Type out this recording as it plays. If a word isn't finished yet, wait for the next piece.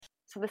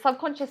So the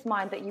subconscious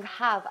mind that you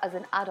have as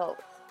an adult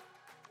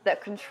that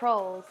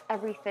controls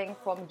everything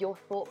from your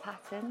thought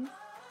patterns,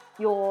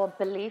 your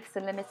beliefs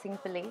and limiting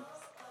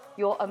beliefs,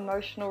 your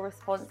emotional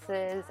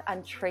responses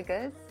and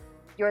triggers,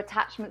 your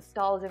attachment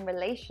styles in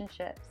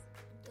relationships,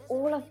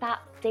 all of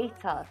that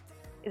data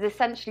is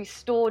essentially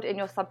stored in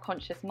your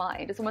subconscious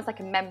mind. It's almost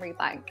like a memory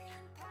bank.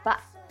 But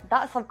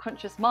that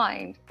subconscious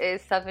mind is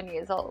 7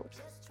 years old.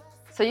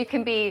 So you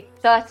can be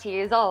 30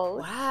 years old.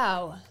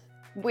 Wow.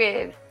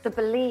 With the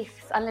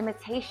beliefs and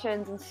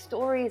limitations and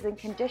stories and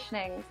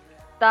conditionings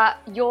that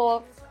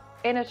your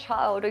inner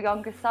child or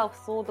younger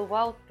self saw the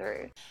world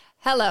through.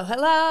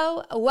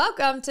 Hello.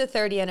 Welcome to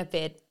 30 and a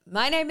Bit.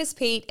 My name is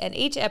Pete, and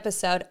each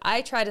episode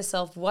I try to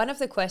solve one of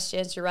the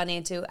questions you run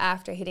into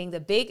after hitting the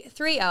big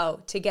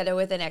 3-0 together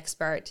with an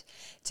expert.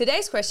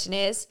 Today's question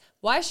is,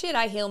 why should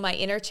I heal my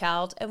inner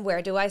child and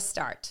where do I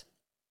start?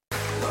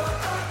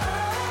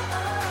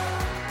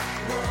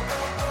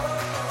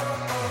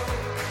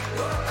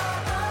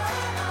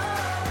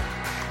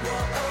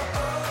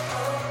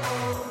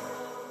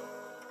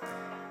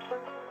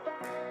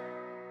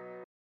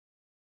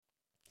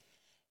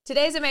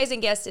 Today's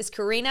amazing guest is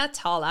Carina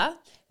Talla.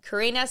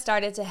 Carina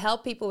started to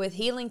help people with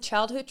healing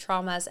childhood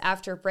traumas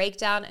after a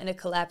breakdown and a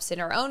collapse in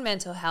her own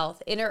mental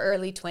health in her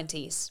early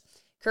 20s.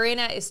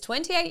 Carina is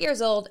 28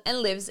 years old and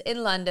lives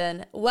in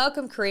London.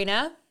 Welcome,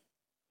 Carina.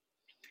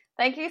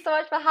 Thank you so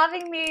much for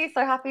having me.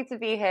 So happy to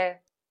be here.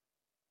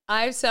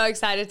 I'm so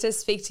excited to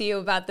speak to you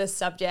about this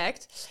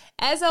subject.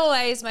 As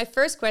always, my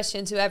first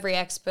question to every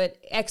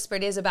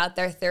expert is about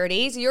their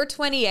 30s. You're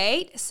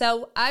 28,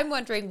 so I'm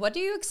wondering, what do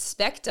you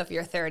expect of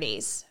your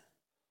 30s?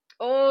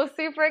 Oh,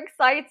 super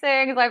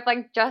exciting.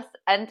 I've just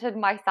entered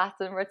my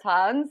Saturn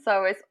return,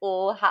 so it's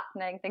all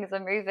happening. Things are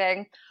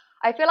moving.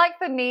 I feel like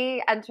for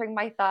me, entering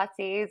my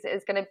 30s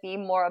is going to be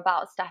more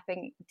about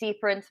stepping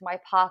deeper into my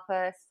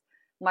purpose,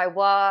 my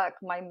work,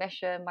 my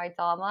mission, my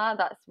dharma.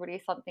 That's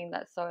really something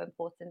that's so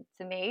important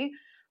to me.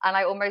 And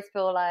I almost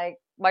feel like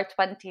my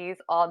 20s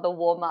are the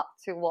warm up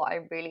to what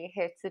I'm really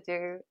here to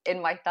do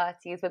in my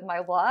 30s with my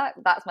work.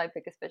 That's my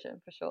biggest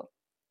vision for sure.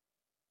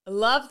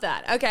 Love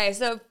that. Okay,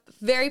 so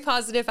very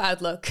positive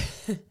outlook.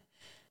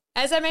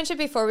 As I mentioned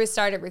before we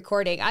started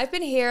recording, I've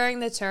been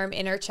hearing the term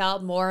inner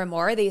child more and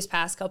more these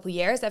past couple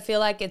years. I feel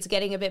like it's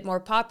getting a bit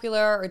more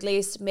popular, or at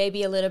least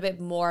maybe a little bit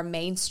more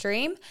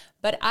mainstream,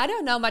 but I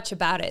don't know much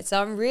about it.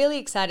 So I'm really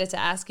excited to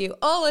ask you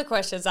all the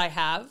questions I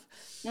have.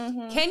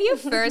 Mm-hmm. Can you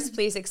first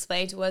please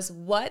explain to us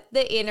what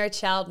the inner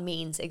child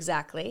means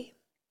exactly?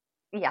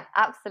 Yeah,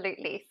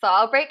 absolutely. So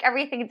I'll break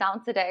everything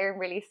down today in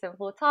really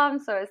simple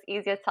terms so it's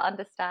easier to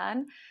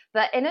understand.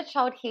 But inner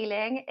child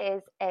healing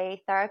is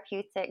a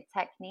therapeutic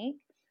technique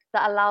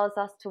that allows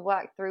us to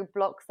work through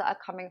blocks that are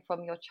coming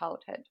from your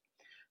childhood.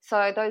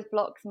 So those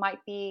blocks might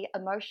be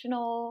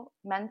emotional,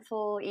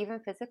 mental, even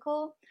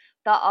physical,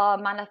 that are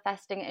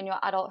manifesting in your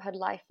adulthood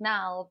life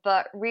now,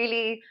 but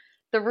really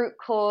the root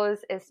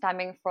cause is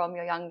stemming from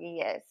your younger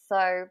years.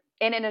 So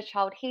in inner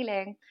child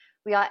healing,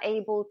 we are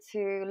able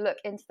to look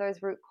into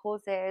those root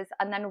causes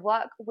and then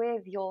work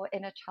with your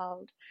inner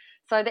child.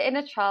 So the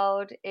inner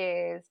child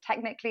is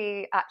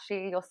technically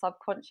actually your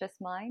subconscious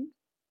mind,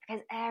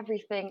 because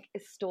everything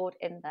is stored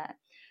in there.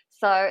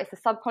 So it's a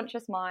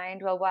subconscious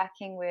mind. We're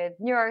working with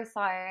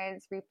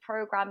neuroscience,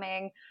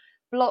 reprogramming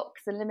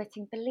blocks and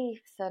limiting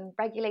beliefs and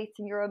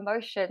regulating your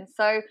emotions.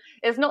 So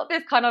it's not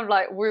this kind of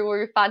like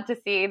woo-woo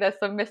fantasy, there's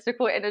some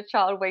mystical inner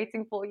child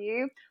waiting for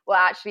you. We're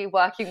actually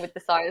working with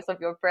the science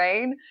of your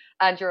brain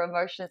and your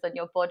emotions and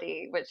your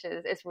body, which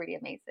is it's really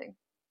amazing.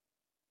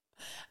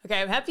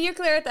 Okay, I'm happy you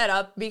cleared that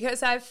up,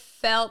 because I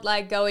felt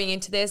like going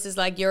into this is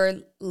like you're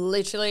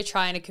literally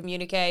trying to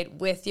communicate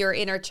with your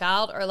inner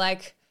child, or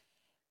like,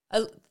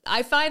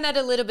 I find that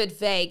a little bit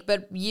vague,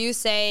 but you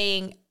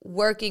saying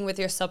working with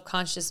your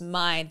subconscious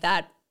mind,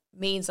 that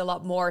means a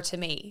lot more to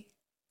me.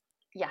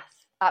 Yes,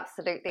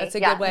 absolutely. That's a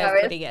good way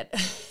of putting it.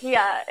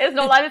 Yeah, it's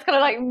not like this kind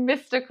of like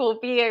mystical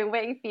being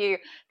waiting for you.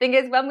 Thing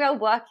is, when we are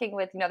working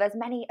with, there's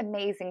many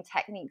amazing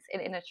techniques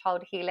in inner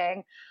child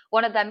healing.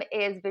 One of them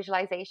is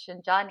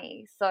visualization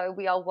journey. So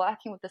we are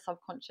working with the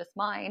subconscious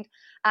mind,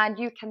 and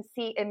you can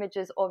see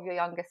images of your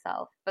younger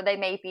self, but they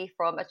may be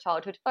from a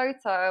childhood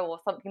photo or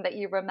something that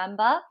you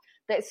remember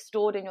that's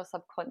stored in your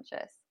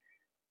subconscious.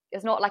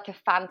 It's not like a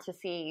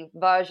fantasy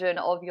version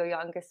of your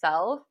younger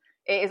self.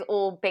 It is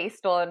all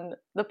based on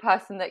the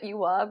person that you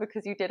were,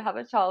 because you did have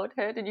a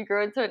childhood and you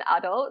grew into an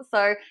adult.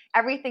 So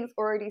everything's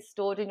already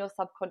stored in your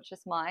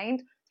subconscious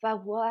mind. So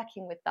we're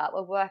working with that.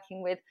 We're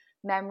working with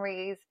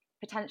memories,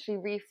 potentially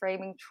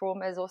reframing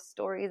traumas or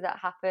stories that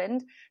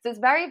happened. So it's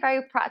very,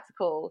 very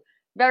practical,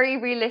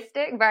 very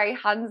realistic, very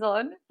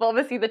hands-on. But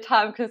obviously the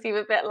term can seem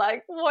a bit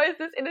like, what is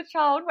this inner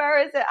child?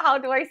 Where is it? How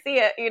do I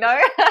see it?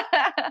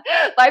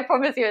 But I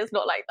promise you it's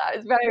not like that.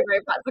 It's very,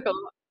 very practical.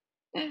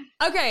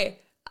 Okay.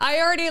 I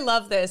already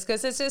love this,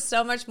 because it's just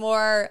so much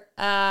more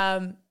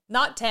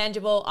not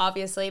tangible,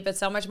 obviously, but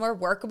so much more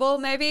workable,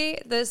 maybe,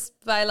 this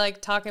by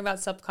like talking about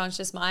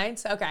subconscious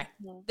minds. Okay.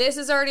 This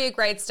is already a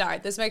great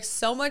start. This makes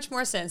so much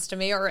more sense to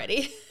me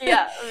already.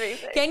 Yeah,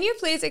 amazing. Can you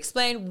please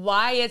explain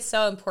why it's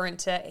so important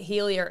to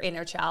heal your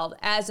inner child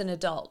as an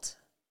adult?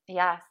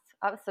 Yes,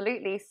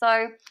 absolutely.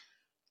 So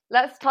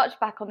let's touch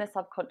back on the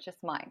subconscious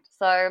mind.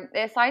 So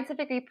it's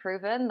scientifically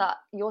proven that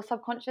your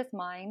subconscious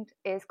mind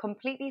is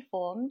completely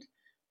formed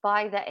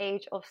by the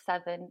age of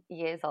 7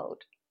 years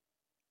old.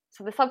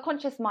 So the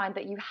subconscious mind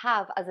that you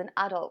have as an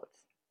adult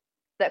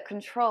that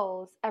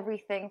controls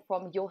everything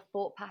from your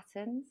thought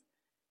patterns,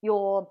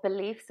 your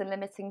beliefs and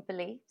limiting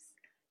beliefs,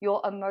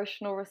 your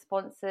emotional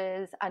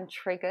responses and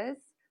triggers,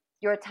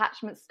 your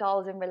attachment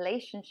styles in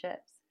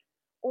relationships,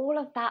 all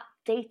of that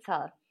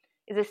data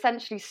is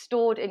essentially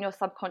stored in your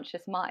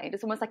subconscious mind.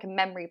 It's almost like a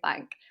memory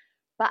bank.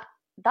 But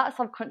that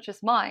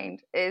subconscious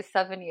mind is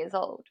 7 years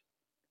old.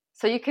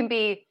 So you can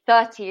be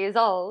 30 years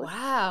old.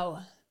 Wow.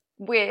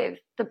 With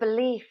the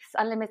beliefs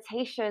and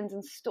limitations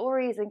and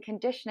stories and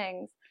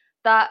conditionings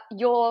that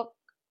your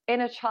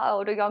inner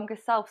child or younger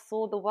self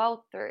saw the world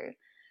through.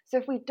 So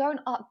if we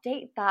don't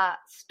update that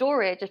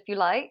storage, if you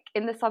like,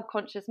 in the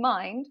subconscious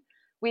mind,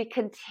 we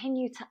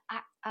continue to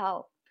act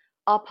out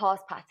our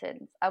past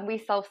patterns and we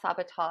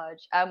self-sabotage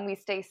and we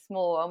stay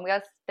small and we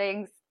are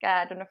staying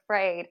scared and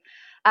afraid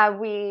and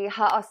we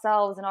hurt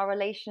ourselves in our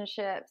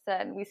relationships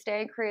and we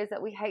stay in careers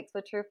that we hate, so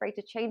we're too afraid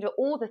to change, or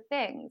all the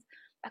things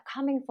are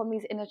coming from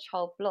these inner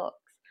child blocks.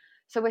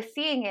 So we're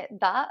seeing it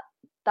that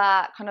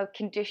kind of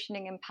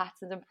conditioning and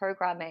patterns and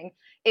programming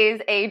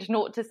is age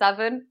 0 to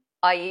 7,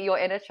 i.e. your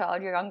inner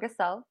child, your younger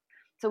self.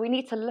 So we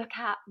need to look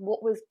at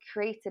what was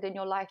created in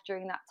your life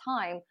during that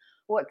time,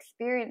 what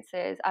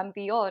experiences and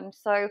beyond.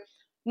 So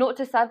 0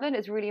 to 7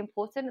 is really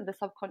important in the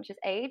subconscious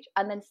age,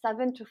 and then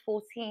 7 to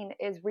 14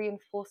 is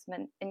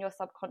reinforcement in your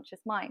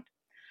subconscious mind.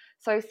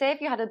 So say if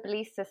you had a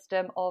belief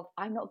system of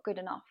I'm not good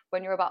enough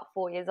when you're about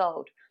 4 years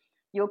old,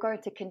 you're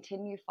going to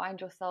continue find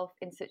yourself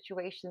in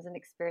situations and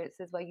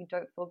experiences where you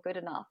don't feel good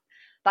enough.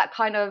 That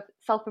kind of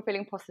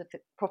self-fulfilling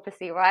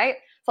prophecy, right?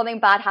 Something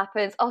bad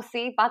happens. Oh,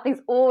 see, bad things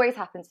always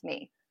happen to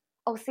me.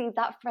 Oh, see,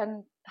 that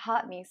friend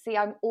hurt me. See,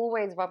 I'm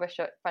always rubbish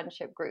at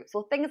friendship groups,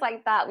 or things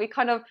like that. We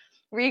kind of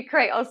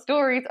recreate our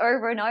stories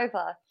over and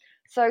over.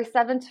 So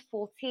 7 to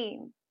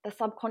 14, the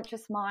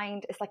subconscious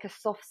mind is like a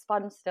soft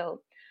sponge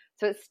still.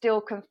 So it's still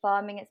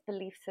confirming its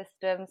belief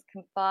systems,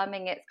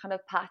 confirming its kind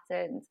of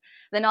patterns.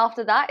 Then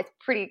after that, it's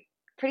pretty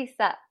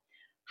set.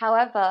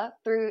 However,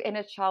 through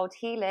inner child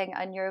healing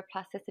and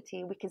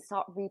neuroplasticity, we can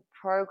start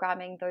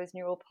reprogramming those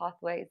neural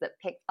pathways that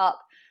picked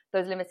up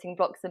those limiting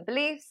blocks and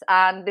beliefs.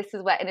 And this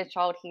is where inner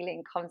child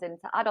healing comes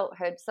into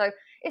adulthood. So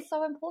it's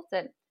so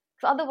important,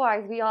 because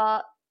otherwise we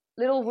are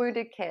little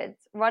wounded kids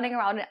running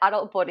around in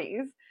adult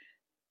bodies,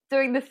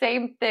 doing the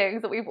same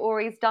things that we've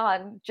always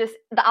done, just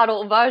the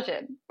adult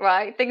version,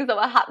 right? Things that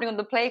were happening on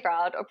the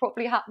playground are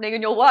probably happening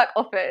in your work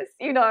office,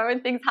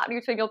 and things happening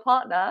between your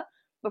partner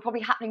were probably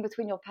happening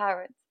between your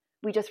parents.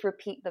 We just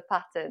repeat the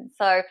pattern.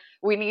 So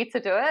we need to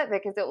do it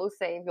because it will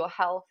save your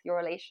health, your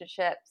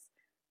relationships,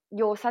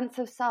 your sense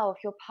of self,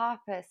 your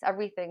purpose.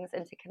 Everything's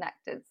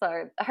interconnected.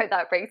 So I hope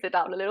that breaks it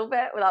down a little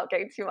bit without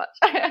getting too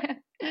much.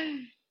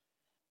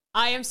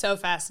 I am so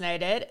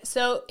fascinated.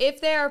 So if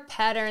there are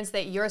patterns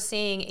that you're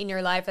seeing in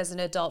your life as an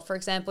adult, for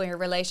example, in your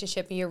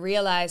relationship, and you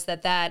realize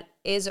that that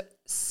is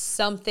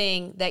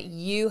something that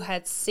you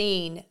had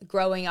seen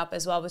growing up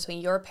as well between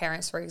your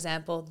parents, for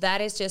example,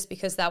 that is just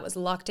because that was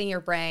locked in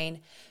your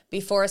brain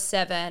before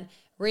 7,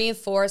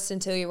 reinforced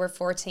until you were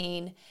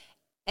 14,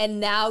 and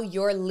now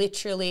you're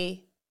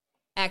literally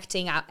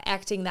acting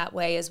that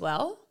way as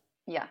well?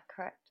 Yeah,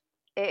 correct.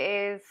 It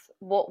is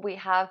what we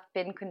have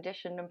been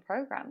conditioned and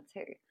programmed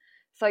to.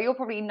 So you'll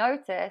probably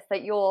notice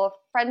that your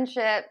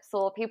friendships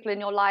or people in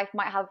your life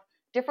might have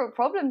different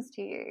problems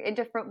to you in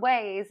different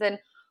ways. And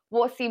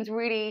what seems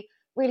really,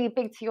 really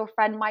big to your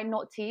friend might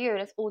not to you.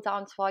 And it's all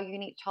down to our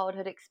unique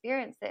childhood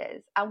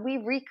experiences. And we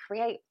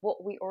recreate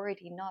what we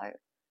already know,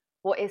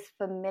 what is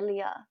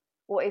familiar,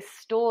 what is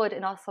stored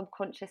in our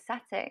subconscious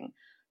setting.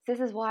 So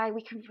this is why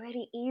we can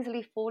really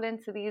easily fall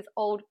into these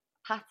old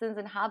patterns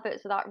and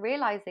habits without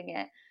realizing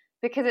it,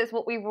 because it's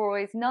what we've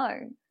always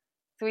known.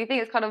 So we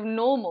think it's kind of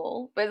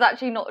normal, but it's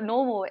actually not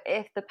normal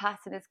if the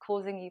pattern is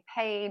causing you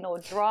pain or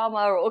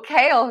drama or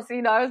chaos.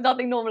 There's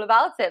nothing normal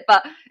about it,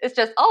 but it's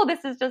just, oh,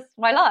 this is just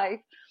my life.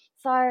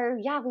 So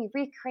yeah, we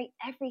recreate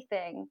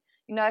everything.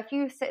 If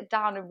you sit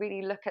down and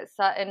really look at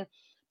certain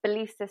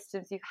belief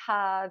systems you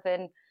have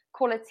and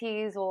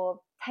qualities or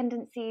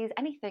tendencies,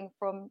 anything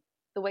from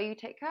the way you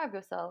take care of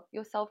yourself,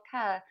 your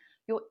self-care,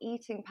 your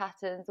eating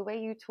patterns, the way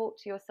you talk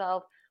to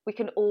yourself, we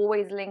can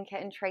always link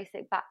it and trace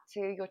it back to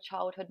your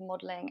childhood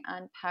modeling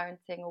and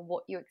parenting, or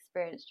what you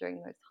experienced during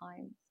those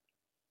times.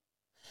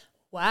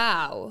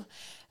 Wow.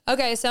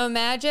 Okay, so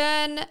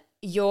imagine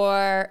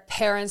your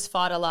parents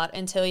fought a lot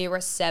until you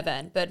were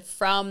 7, but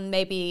from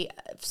maybe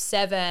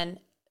 7,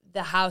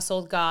 the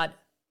household got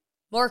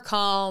more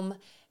calm,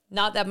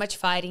 not that much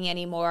fighting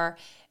anymore.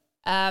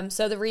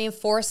 So the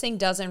reinforcing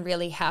doesn't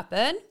really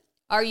happen.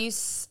 Are you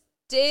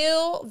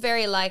still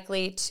very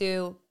likely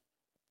to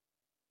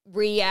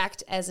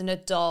react as an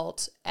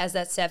adult as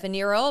that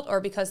 7-year-old,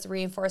 or because the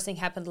reinforcing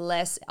happened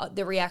less,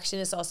 the reaction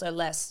is also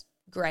less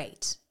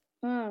great,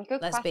 Good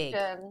less big?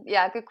 question.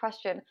 Yeah, good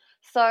question.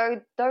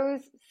 So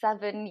those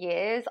 7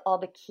 years are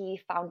the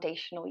key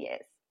foundational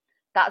years.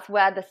 That's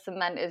where the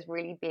cement is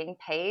really being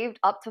paved.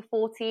 Up to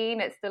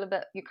 14, it's still a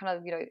bit, you kind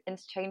of,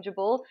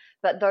 interchangeable,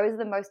 but those are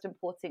the most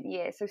important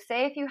years. So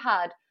say if you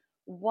had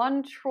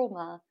one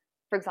trauma,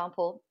 for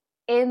example,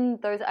 in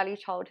those early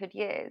childhood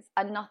years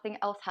and nothing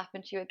else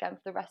happened to you again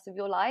for the rest of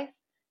your life,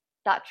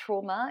 that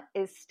trauma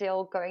is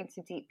still going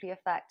to deeply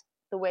affect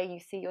the way you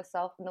see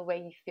yourself and the way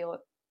you feel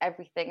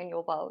everything in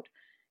your world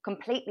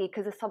completely,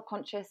 because the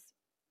subconscious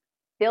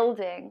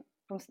building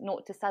from 0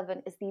 to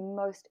 7 is the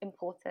most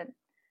important.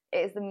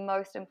 It is the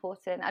most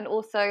important. And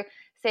also,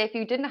 say if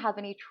you didn't have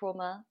any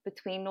trauma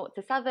between 0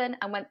 to 7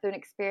 and went through an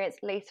experience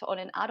later on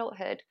in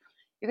adulthood,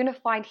 you're going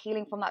to find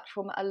healing from that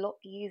trauma a lot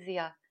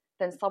easier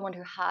than someone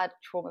who had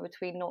trauma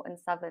between 0 and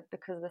 7,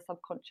 because of the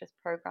subconscious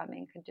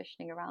programming,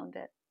 conditioning around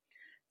it.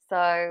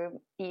 So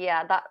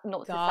yeah, that 0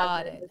 to 7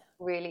 Got it. is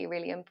really,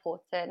 really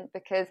important,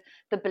 because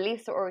the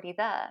beliefs are already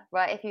there,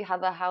 right? If you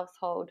have a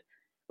household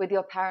with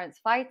your parents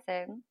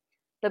fighting,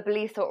 the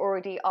beliefs are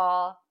already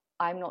are,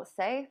 I'm not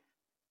safe,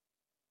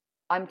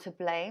 I'm to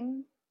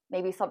blame,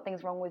 maybe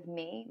something's wrong with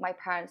me, my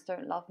parents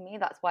don't love me,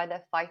 that's why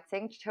they're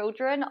fighting.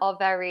 Children are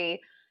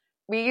very,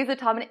 we use the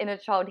term in inner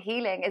child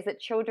healing, is that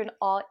children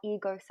are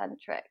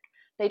egocentric.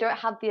 They don't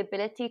have the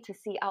ability to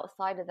see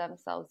outside of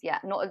themselves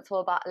yet, not until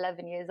about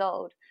 11 years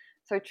old.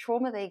 So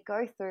trauma they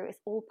go through is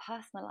all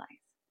personalized.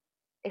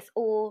 It's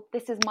all,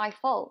 this is my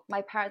fault.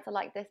 My parents are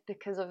like this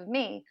because of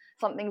me.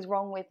 Something's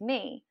wrong with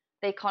me.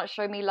 They can't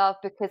show me love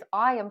because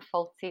I am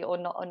faulty or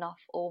not enough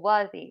or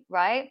worthy,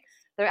 right?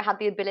 They don't have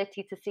the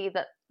ability to see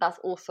that that's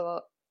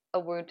also a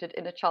wounded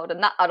inner child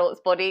and that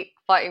adult's body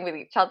fighting with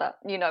each other.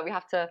 We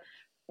have to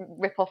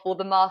rip off all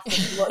the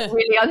masks and what's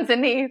really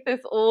underneath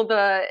is all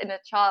the inner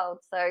child.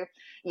 So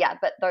yeah,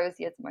 but those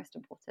years are most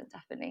important,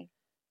 definitely.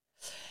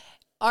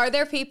 Are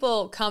there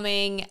people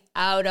coming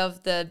out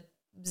of the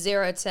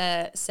 0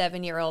 to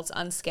 7-year-olds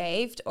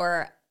unscathed,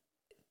 or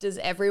does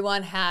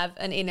everyone have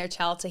an inner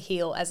child to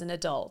heal as an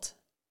adult?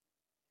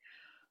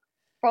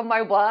 From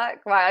my work,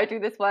 right? I do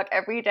this work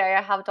every day.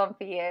 I have done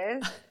for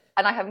years.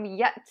 And I have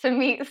yet to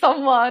meet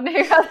someone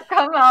who has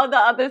come out the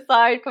other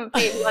side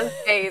completely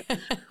unscathed.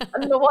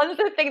 And the ones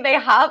that think they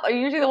have are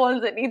usually the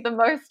ones that need the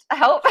most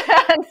help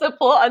and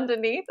support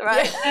underneath,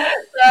 right?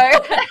 Yeah.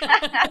 So,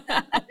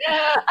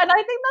 and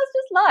I think that's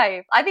just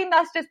life. I think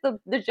that's just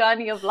the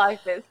journey of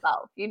life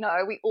itself.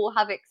 We all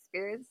have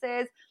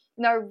experiences.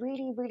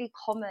 Really, really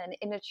common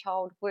inner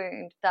child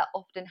wound that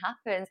often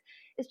happens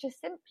is just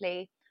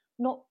simply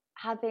not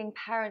having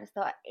parents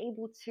that are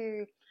able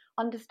to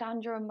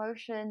understand your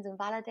emotions and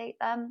validate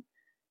them.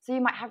 So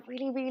you might have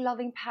really, really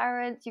loving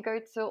parents. You go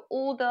to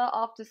all the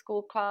after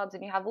school clubs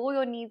and you have all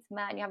your needs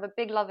met and you have a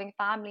big loving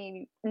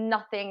family and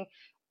nothing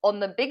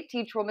on the big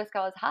T trauma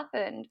scale has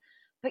happened,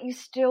 but you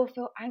still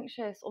feel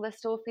anxious, or there's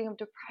still a feeling of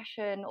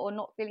depression or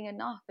not feeling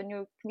enough, and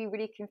you can be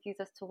really confused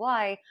as to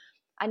why.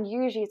 And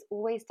usually it's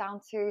always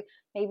down to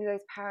maybe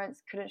those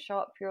parents couldn't show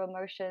up for your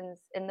emotions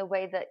in the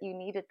way that you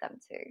needed them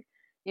to.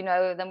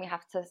 Then we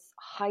have to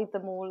hide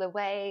them all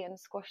away and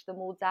squash them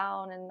all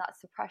down, and that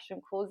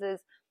suppression causes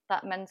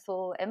that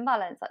mental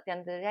imbalance at the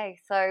end of the day.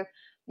 So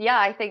yeah,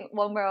 I think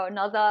one way or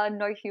another,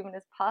 no human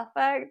is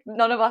perfect.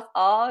 None of us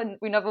are, and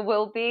we never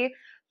will be.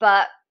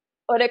 But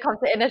when it comes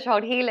to inner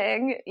child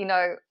healing,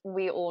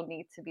 we all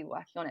need to be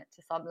working on it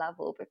to some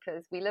level,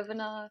 because we live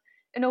in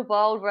a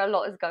world where a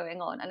lot is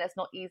going on, and it's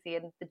not easy.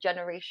 And the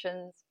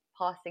generations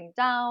passing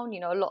down,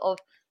 a lot of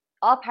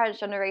our parents'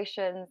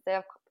 generations,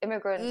 they're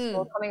immigrants who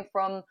are coming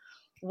from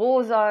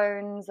war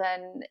zones,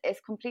 and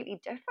it's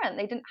completely different.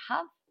 They didn't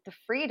have the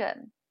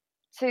freedom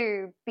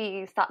to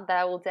be sat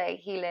there all day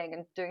healing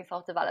and doing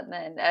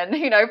self-development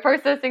and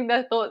processing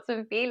their thoughts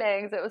and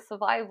feelings. It was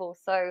survival.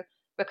 So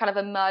we're kind of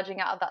emerging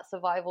out of that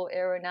survival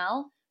era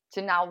now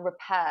to now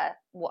repair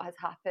what has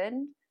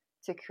happened,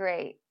 to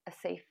create a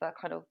safer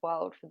kind of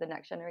world for the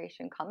next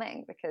generation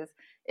coming, because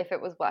if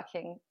it was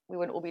working, we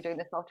wouldn't all be doing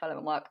this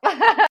self-development work.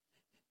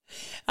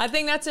 I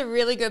think that's a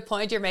really good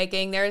point you're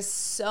making. There's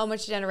so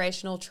much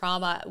generational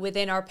trauma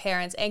within our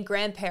parents and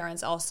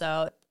grandparents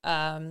also,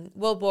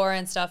 World War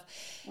and stuff.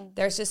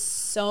 There's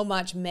just so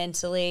much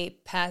mentally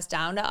passed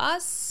down to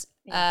us,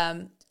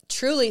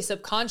 truly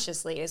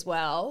subconsciously as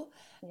well.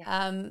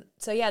 Yeah.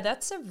 So yeah,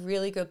 that's a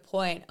really good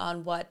point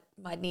on what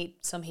might need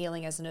some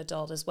healing as an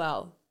adult as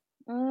well.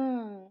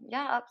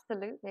 Yeah,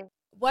 absolutely.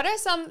 What are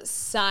some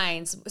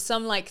signs,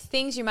 some like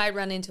things you might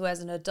run into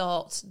as an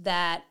adult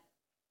that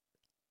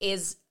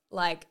is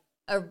like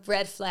a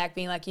red flag,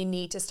 being like, you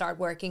need to start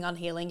working on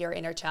healing your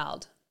inner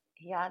child?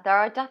 Yeah, there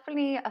are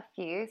definitely a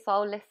few. So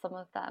I'll list some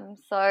of them.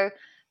 So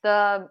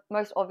the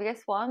most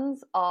obvious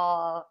ones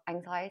are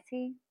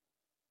anxiety,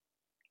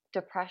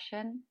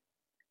 depression,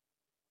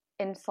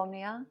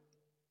 insomnia,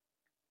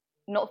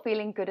 not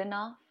feeling good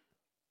enough,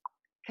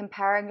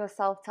 comparing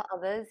yourself to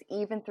others,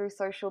 even through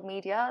social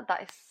media,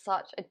 that is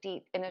such a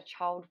deep inner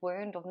child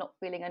wound of not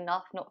feeling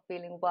enough, not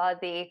feeling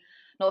worthy,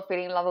 not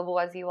feeling lovable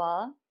as you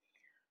are.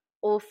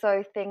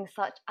 Also, things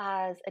such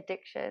as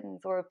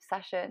addictions or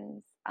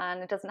obsessions.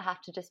 And it doesn't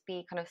have to just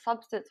be kind of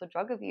substance or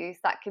drug abuse.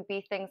 That could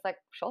be things like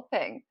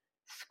shopping,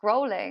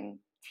 scrolling,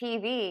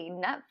 TV,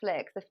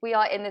 Netflix. If we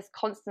are in this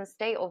constant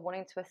state of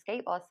wanting to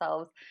escape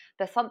ourselves,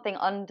 there's something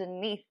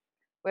underneath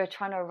we're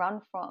trying to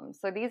run from.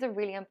 So these are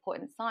really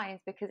important signs,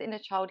 because in a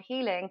child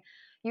healing,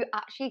 you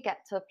actually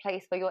get to a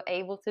place where you're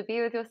able to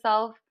be with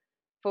yourself,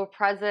 feel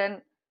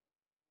present,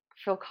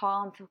 feel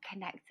calm, feel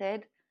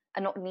connected,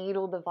 and not need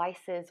all the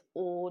vices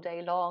all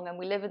day long. And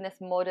we live in this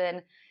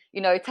modern,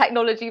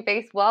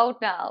 technology-based world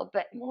now,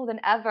 but more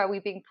than ever,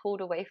 we're being pulled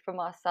away from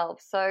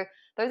ourselves. So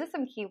those are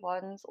some key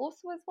ones.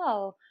 Also, as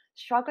well,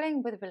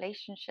 struggling with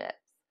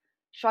relationships,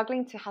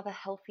 struggling to have a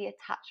healthy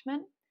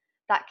attachment.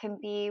 That can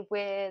be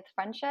with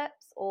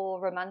friendships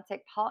or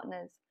romantic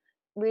partners.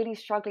 Really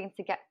struggling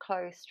to get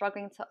close,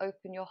 struggling to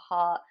open your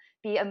heart,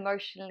 be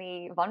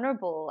emotionally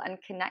vulnerable and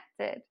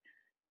connected.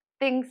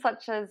 Things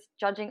such as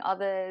judging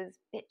others,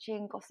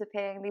 bitching,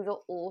 gossiping, these are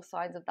all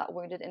signs of that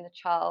wounded inner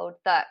child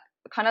that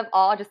kind of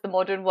are just the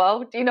modern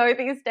world,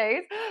 these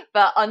days.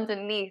 But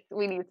underneath,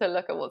 we need to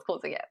look at what's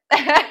causing it.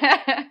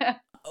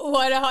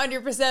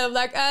 100%.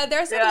 Like,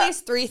 there's at Yeah.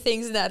 least 3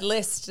 things in that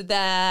list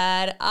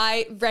that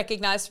I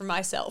recognize for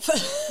myself.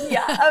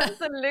 Yeah,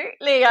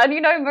 absolutely.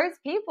 And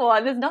most people,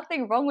 and there's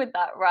nothing wrong with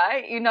that,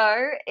 right? It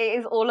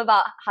is all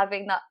about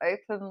having that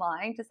open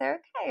mind to say,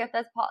 okay, if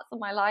there's parts of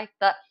my life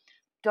that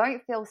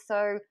don't feel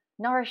so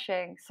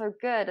nourishing, so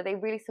good, are they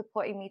really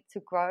supporting me to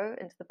grow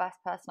into the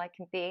best person I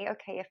can be?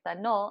 Okay, if they're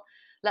not,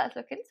 let's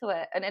look into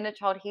it. And inner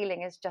child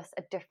healing is just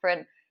a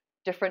different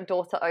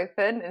door to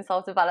open in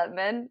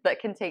self-development that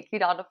can take you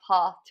down a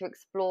path to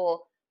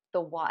explore the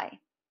why.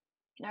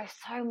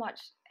 So much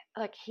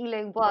like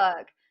healing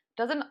work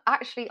doesn't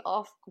actually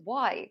ask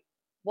why.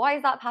 Why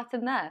is that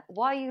pattern there?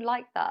 Why are you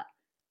like that?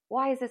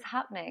 Why is this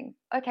happening?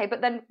 Okay,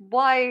 but then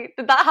why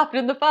did that happen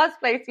in the first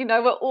place?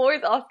 We're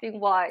always asking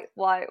why,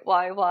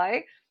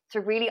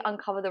 to really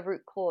uncover the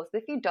root cause.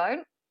 If you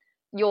don't,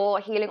 you're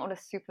healing on a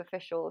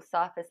superficial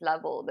surface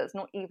level. There's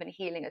not even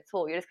healing at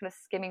all. You're just kind of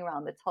skimming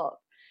around the top.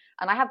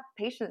 And I have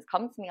patients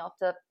come to me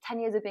after 10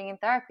 years of being in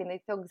therapy and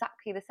they feel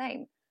exactly the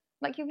same.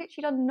 Like, you've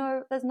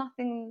literally there's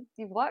nothing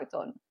you've worked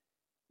on.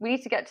 We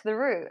need to get to the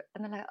root.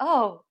 And they're like,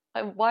 oh,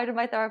 why did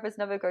my therapist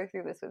never go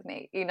through this with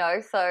me?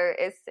 So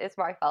it's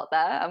where I felt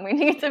there, and we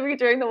need to be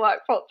doing the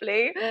work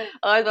properly.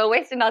 Otherwise, we're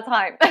wasting our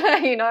time.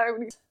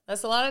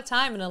 That's a lot of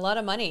time and a lot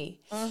of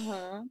money.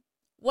 Mm-hmm.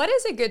 What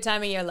is a good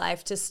time in your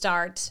life to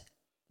start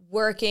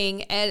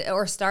working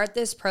or start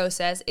this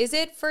process? Is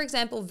it, for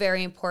example,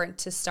 very important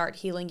to start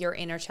healing your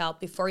inner child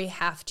before you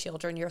have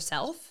children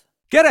yourself?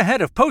 Get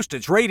ahead of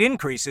postage rate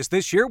increases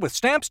this year with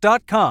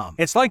Stamps.com.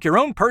 It's like your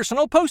own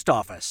personal post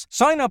office.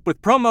 Sign up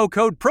with promo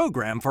code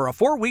PROGRAM for a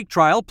 4-week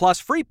trial plus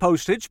free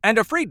postage and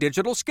a free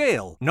digital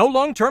scale. No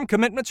long-term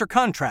commitments or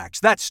contracts.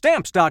 That's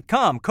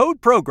Stamps.com,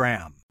 code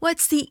PROGRAM.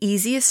 What's the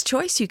easiest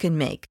choice you can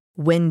make?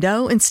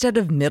 Window instead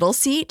of middle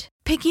seat?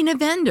 Picking a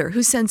vendor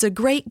who sends a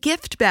great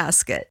gift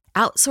basket?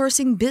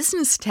 Outsourcing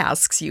business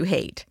tasks you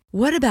hate?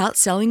 What about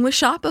selling with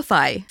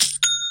Shopify?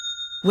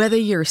 Whether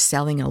you're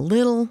selling a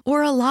little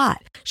or a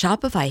lot,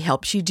 Shopify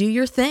helps you do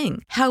your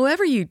thing,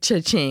 however you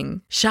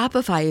cha-ching.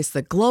 Shopify is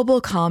the global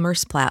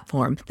commerce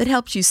platform that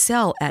helps you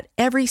sell at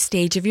every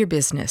stage of your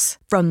business.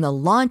 From the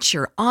launch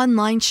your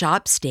online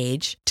shop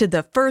stage to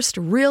the first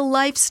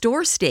real-life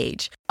store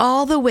stage,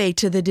 all the way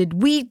to the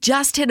did we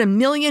just hit 1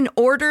 million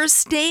orders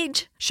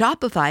stage.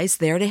 Shopify's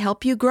there to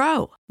help you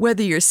grow.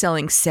 Whether you're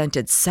selling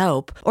scented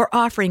soap or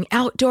offering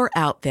outdoor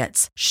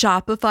outfits,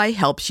 Shopify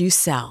helps you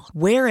sell.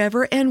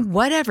 Wherever and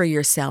whatever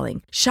you're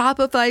selling,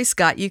 Shopify's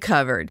got you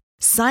covered.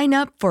 Sign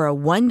up for a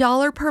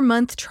 $1 per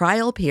month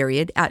trial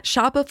period at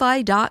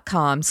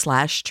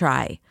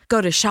shopify.com/try.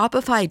 Go to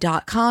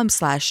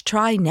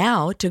shopify.com/try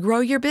now to grow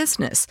your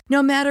business,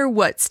 no matter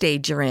what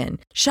stage you're in.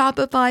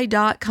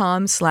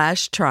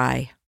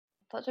 Shopify.com/try.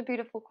 Such a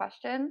beautiful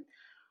question.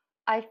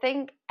 I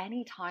think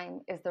any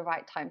time is the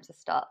right time to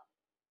start.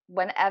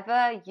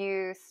 Whenever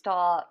you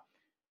start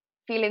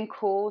feeling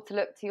called to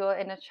look to your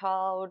inner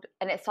child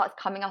and it starts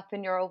coming up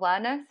in your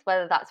awareness,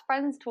 whether that's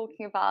friends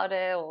talking about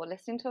it or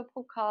listening to a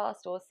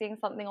podcast or seeing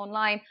something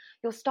online,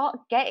 you'll start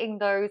getting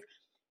those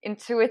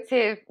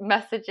intuitive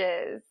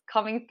messages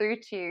coming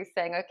through to you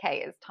saying,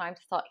 okay, it's time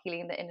to start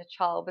healing the inner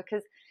child,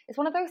 because it's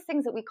one of those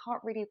things that we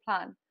can't really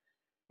plan.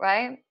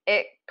 Right?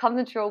 It comes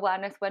into your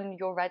awareness when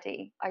you're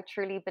ready. I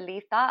truly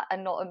believe that,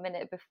 and not a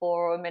minute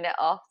before or a minute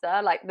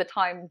after. Like, the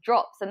time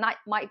drops, and that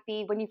might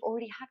be when you've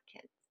already had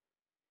kids.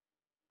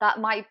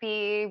 That might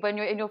be when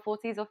you're in your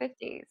 40s or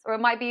 50s, or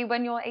it might be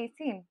when you're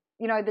 18.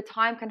 The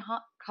time can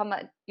come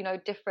at,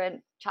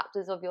 different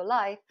chapters of your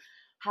life.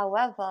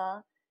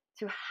 However,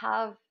 to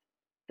have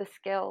the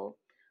skill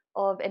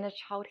of inner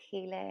child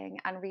healing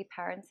and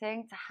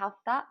reparenting, to have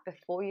that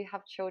before you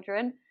have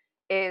children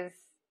is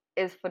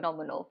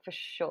phenomenal for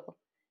sure,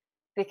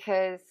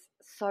 because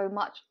so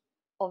much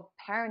of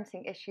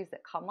parenting issues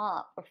that come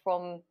up are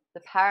from the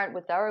parent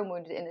with their own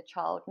wounded inner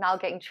child now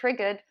getting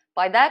triggered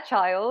by their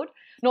child,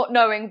 not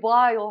knowing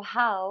why or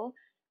how,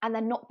 and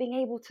then not being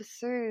able to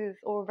soothe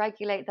or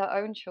regulate their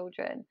own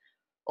children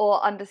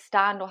or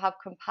understand or have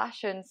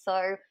compassion.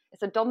 So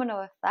it's a domino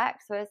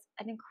effect. So it's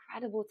an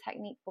incredible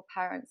technique for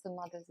parents and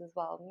mothers as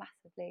well,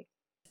 massively.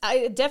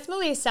 It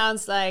definitely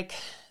sounds like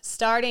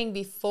starting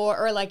before,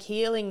 or like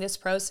healing this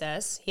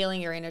process,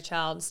 healing your inner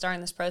child and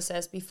starting this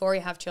process before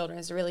you have children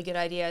is a really good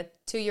idea.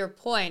 To your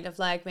point of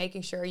like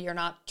making sure you're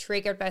not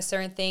triggered by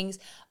certain things.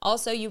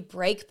 Also, you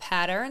break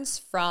patterns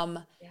from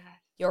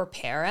your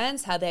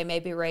parents, how they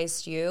maybe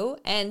raised you.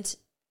 And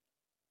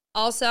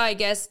also, I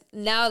guess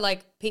now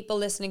like people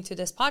listening to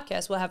this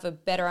podcast will have a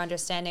better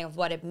understanding of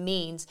what it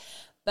means.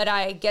 But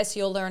I guess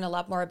you'll learn a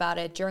lot more about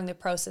it during the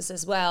process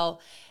as well.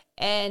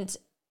 And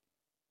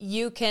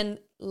you can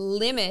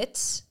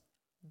limit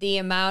the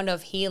amount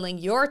of healing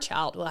your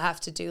child will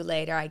have to do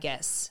later, I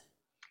guess.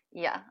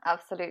 Yeah,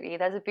 absolutely.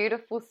 There's a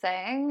beautiful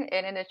saying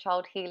in inner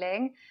child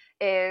healing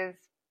is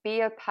be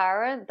a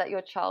parent that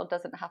your child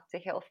doesn't have to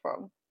heal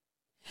from.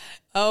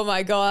 Oh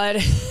my God.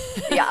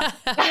 Yeah.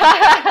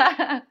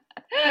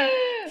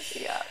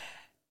 Yeah.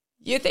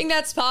 You think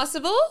that's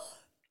possible?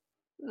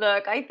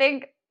 Look, I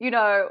think,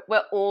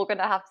 we're all going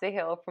to have to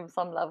heal from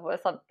some level or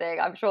something.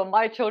 I'm sure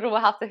my children will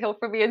have to heal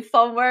from me in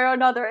some way or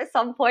another at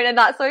some point, and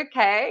that's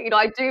okay.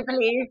 I do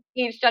believe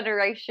each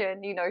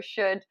generation,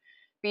 should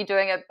be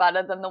doing it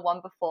better than the one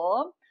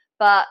before.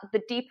 But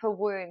the deeper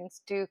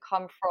wounds do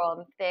come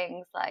from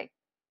things like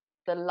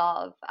the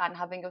love and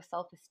having your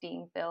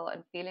self-esteem built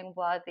and feeling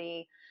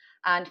worthy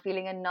and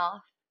feeling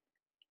enough,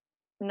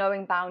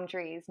 knowing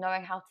boundaries,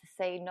 knowing how to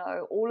say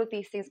no. All of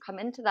these things come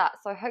into that.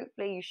 So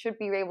hopefully you should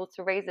be able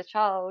to raise a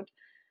child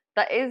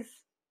that is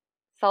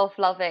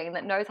self-loving,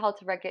 that knows how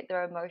to regulate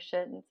their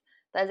emotions,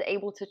 that is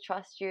able to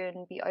trust you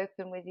and be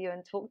open with you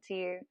and talk to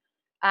you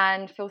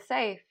and feel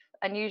safe.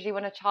 And usually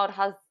when a child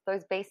has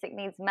those basic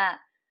needs met,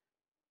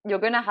 you're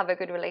going to have a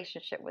good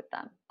relationship with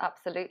them.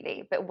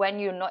 Absolutely. But when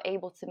you're not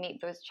able to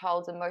meet those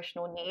child's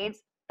emotional needs,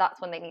 that's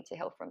when they need to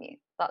heal from you.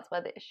 That's where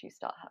the issues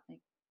start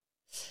happening.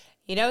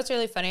 It's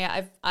really funny.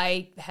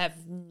 I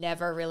have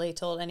never really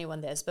told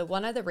anyone this, but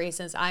one of the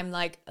reasons I'm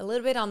like a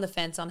little bit on the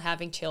fence on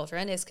having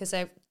children is because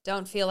I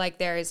don't feel like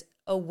there's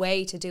a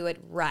way to do it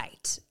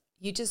right.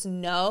 You just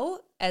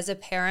know as a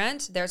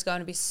parent, there's going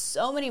to be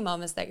so many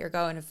moments that you're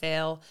going to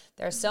fail.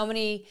 There are so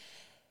many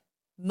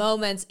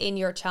moments in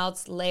your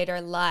child's later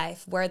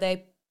life where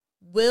they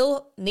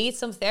will need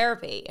some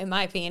therapy. In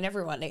my opinion,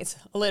 everyone needs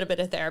a little bit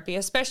of therapy,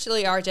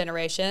 especially our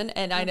generation.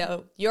 And I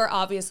know you're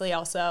obviously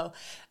also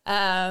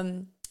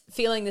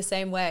feeling the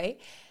same way.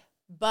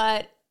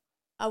 But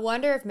I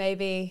wonder if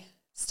maybe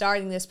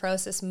starting this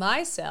process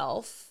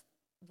myself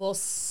will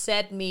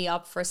set me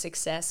up for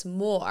success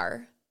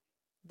more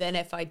than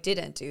if I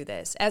didn't do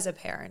this as a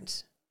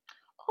parent.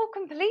 Oh,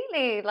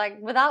 completely. Like,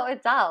 without a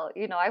doubt.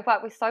 I've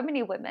worked with so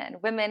many women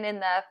in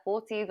their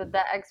 40s with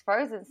their eggs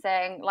frozen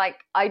saying, like,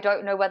 I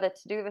don't know whether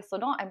to do this or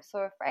not. I'm so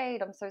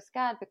afraid. I'm so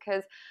scared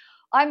because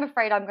I'm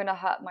afraid I'm going to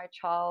hurt my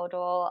child,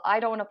 or I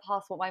don't want to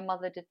pass what my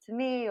mother did to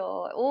me,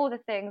 or all the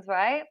things,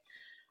 right?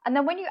 And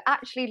then when you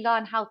actually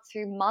learn how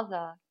to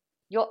mother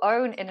your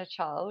own inner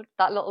child,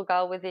 that little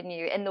girl within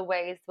you, in the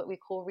ways that we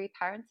call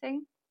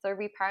reparenting. So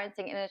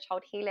reparenting, inner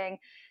child healing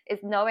is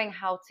knowing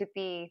how to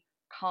be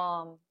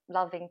calm,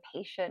 loving,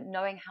 patient,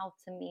 knowing how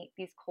to meet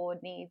these core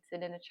needs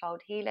in inner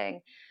child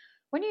healing.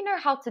 When you know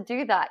how to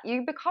do that,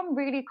 you become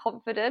really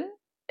confident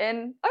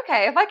in,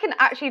 okay, if I can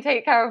actually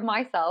take care of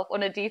myself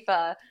on a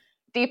deeper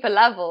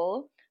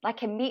level, I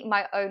can meet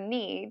my own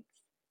needs.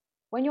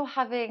 When you're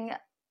having,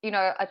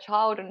 a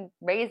child and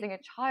raising a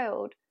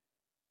child,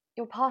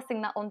 you're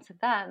passing that on to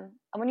them.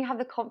 And when you have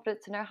the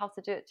confidence to know how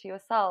to do it to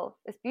yourself,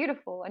 it's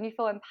beautiful and you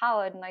feel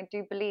empowered. And I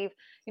do believe,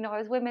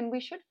 as women,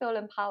 we should feel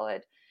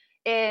empowered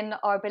in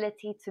our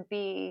ability to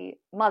be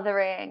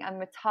mothering and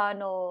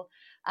maternal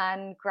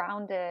and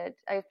grounded.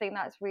 I think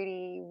that's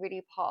really,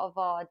 really part of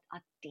our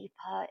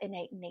deeper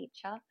innate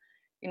nature.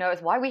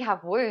 It's why we have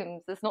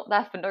wombs. It's not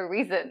there for no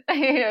reason.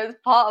 It's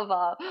part of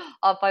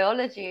our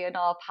biology and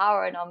our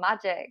power and our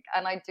magic.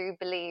 And I do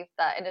believe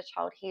that inner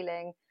child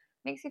healing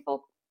makes you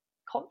feel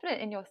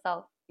confident in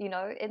yourself,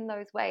 in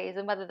those ways.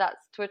 And whether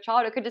that's to a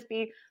child, it could just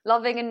be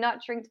loving and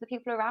nurturing to the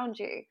people around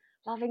you,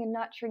 loving and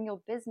nurturing your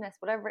business,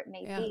 whatever it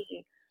may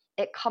be.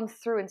 It comes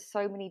through in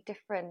so many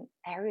different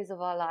areas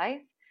of our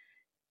life.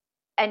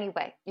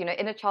 Anyway,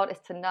 inner child is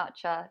to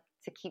nurture,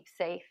 to keep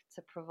safe,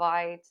 to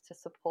provide, to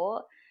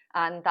support.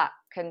 And that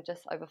can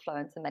just overflow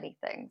into many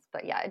things.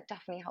 But yeah, it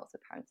definitely helps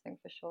with parenting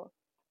for sure.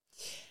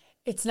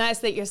 It's nice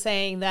that you're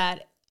saying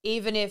that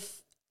even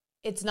if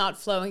it's not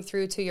flowing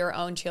through to your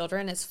own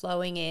children, it's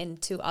flowing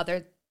into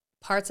other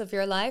parts of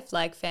your life,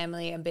 like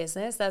family and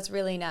business. That's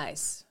really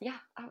nice. Yeah,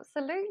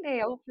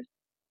 absolutely.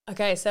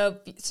 Okay, so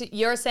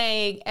you're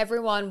saying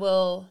everyone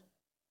will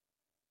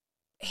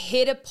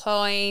hit a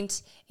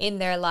point in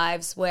their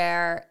lives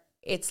where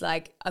it's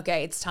like,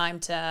 okay, it's time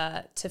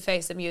to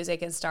face the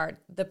music and start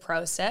the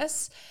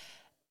process.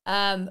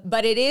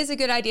 But it is a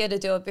good idea to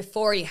do it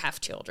before you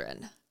have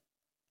children.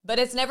 But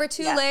it's never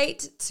too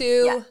late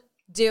to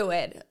do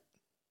it.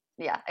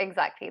 Yeah,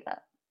 exactly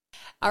that.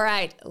 All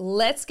right,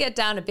 let's get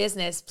down to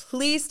business.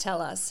 Please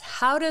tell us,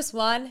 how does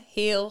one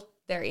heal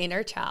their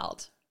inner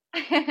child?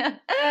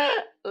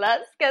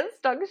 Let's get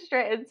stuck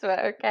straight into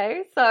it,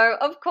 okay? So,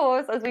 of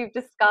course, as we've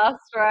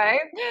discussed, right,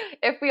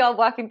 if we are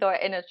working through our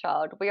inner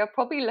child, we are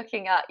probably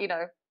looking at,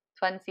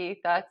 20,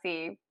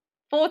 30,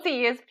 40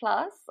 years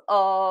plus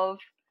of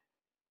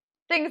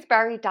things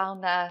buried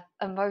down there,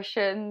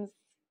 emotions,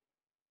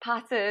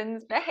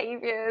 patterns,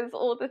 behaviors,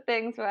 all the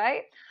things,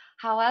 right?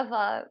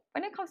 However,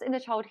 when it comes to inner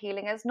child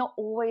healing, it's not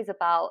always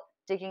about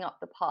digging up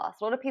the past.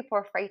 A lot of people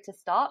are afraid to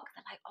start because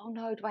they're like, oh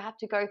no, do I have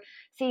to go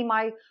see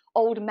my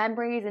old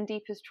memories and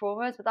deepest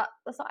traumas? But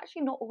that's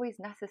actually not always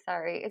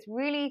necessary. It's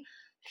really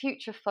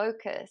future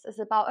focused. It's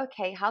about,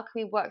 okay, how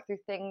can we work through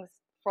things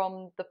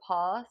from the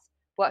past,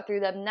 work through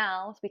them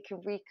now so we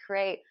can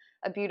recreate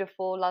a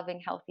beautiful,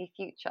 loving, healthy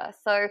future.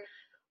 So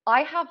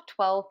I have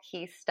 12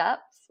 key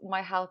steps,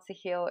 my How to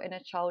Heal Inner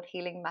Child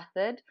Healing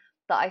method,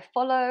 that I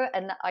follow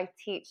and that I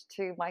teach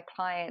to my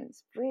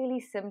clients. Really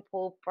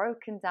simple,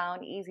 broken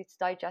down, easy to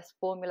digest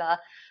formula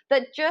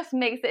that just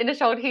makes the inner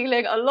child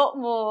healing a lot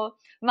more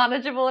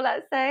manageable,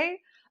 let's say,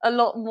 a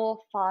lot more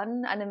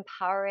fun and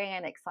empowering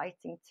and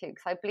exciting too,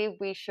 because I believe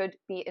we should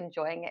be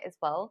enjoying it as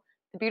well.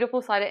 The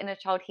beautiful side of inner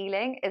child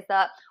healing is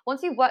that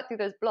once you work through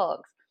those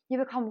blocks, you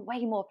become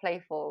way more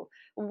playful,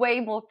 way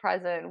more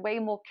present, way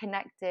more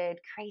connected,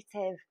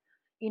 creative,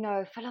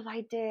 full of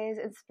ideas,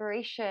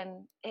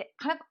 inspiration. It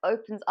kind of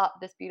opens up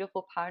this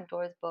beautiful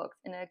Pandora's box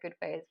in a good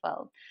way as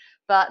well.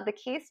 But the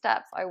key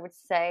steps I would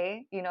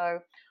say,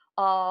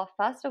 are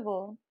first of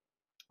all,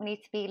 we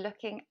need to be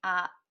looking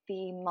at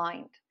the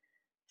mind.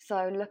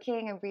 So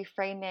looking and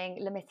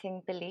reframing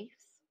limiting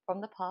beliefs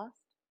from the past,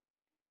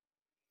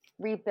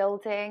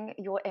 rebuilding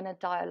your inner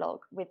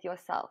dialogue with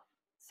yourself.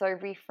 So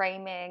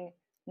reframing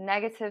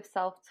negative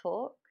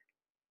self-talk,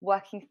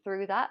 working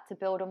through that to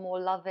build a more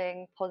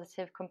loving,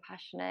 positive,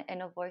 compassionate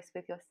inner voice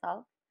with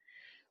yourself.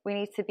 We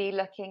need to be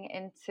looking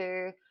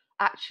into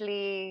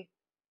actually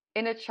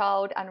inner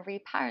child and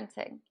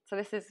reparenting. So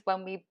this is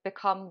when we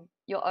become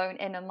your own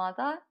inner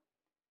mother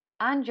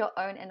and your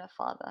own inner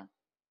father.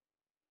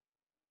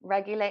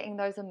 Regulating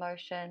those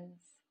emotions,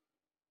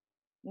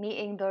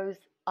 meeting those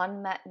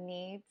unmet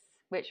needs,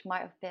 which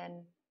might have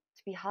been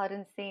to be heard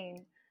and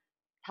seen,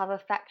 have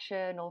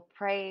affection or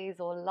praise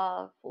or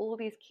love, all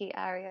these key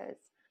areas.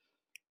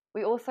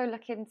 We also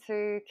look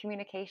into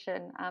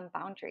communication and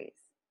boundaries.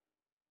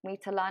 We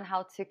need to learn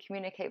how to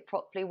communicate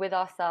properly with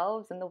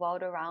ourselves and the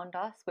world around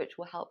us, which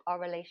will help our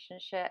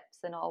relationships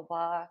and our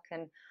work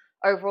and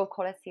overall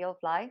quality of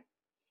life.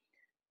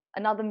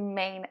 Another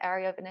main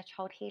area of inner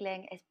child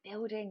healing is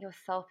building your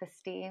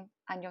self-esteem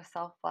and your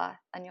self-worth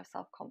and your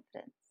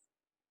self-confidence.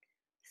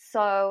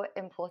 So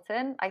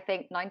important. I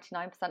think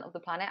 99% of the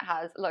planet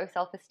has low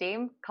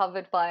self-esteem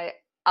covered by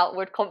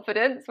outward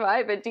confidence,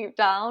 right? But deep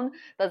down,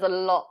 there's a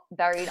lot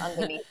buried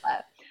underneath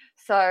that.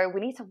 So we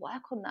need to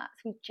work on that.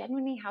 So we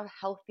genuinely have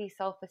healthy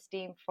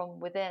self-esteem from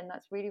within.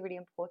 That's really, really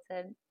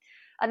important.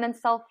 And then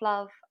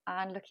self-love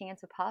and looking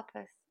into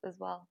purpose as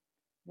well.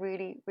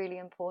 Really, really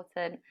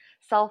important.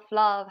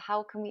 Self-love,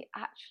 how can we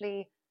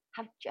actually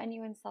have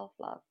genuine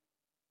self-love?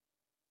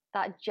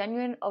 That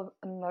genuine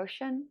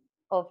emotion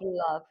of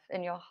love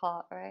in your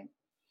heart, right?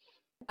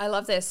 I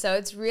love this. So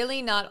it's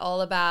really not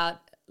all about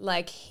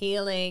like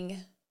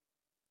healing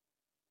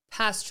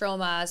past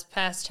traumas,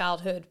 past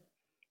childhood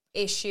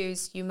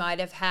issues you might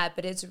have had,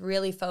 but it's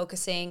really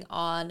focusing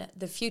on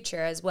the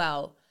future as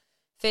well.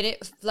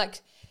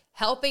 Like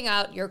helping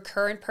out your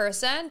current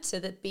person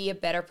to be a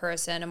better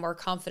person, a more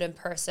confident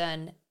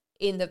person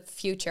in the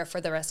future for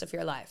the rest of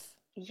your life.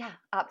 Yeah,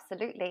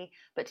 absolutely.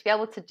 But to be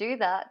able to do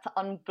that, to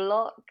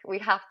unblock, we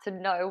have to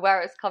know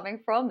where it's coming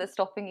from that's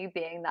stopping you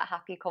being that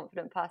happy,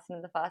 confident person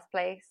in the first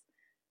place.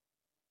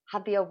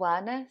 Have the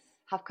awareness,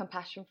 have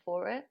compassion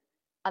for it.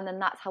 And then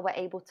that's how we're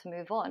able to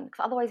move on.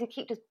 Because otherwise, we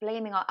keep just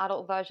blaming our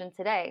adult version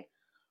today.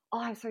 Oh,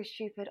 I'm so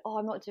stupid. Oh,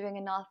 I'm not doing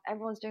enough.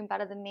 Everyone's doing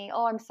better than me.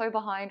 Oh, I'm so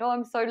behind. Oh,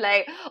 I'm so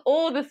late.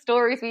 All the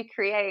stories we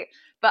create.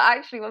 But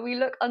actually, when we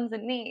look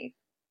underneath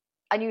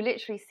and you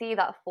literally see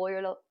that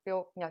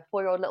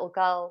 4-year-old little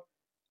girl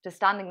just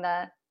standing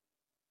there,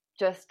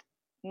 just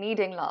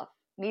needing love,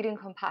 needing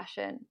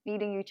compassion,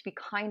 needing you to be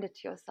kinder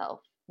to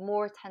yourself,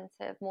 more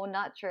attentive, more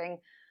nurturing,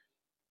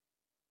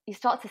 you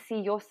start to see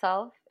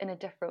yourself in a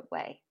different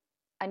way.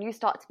 And you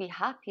start to be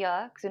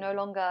happier because you're no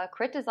longer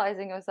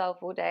criticizing yourself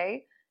all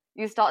day.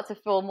 You start to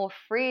feel more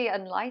free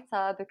and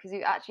lighter because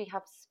you actually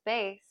have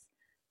space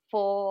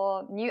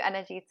for new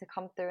energy to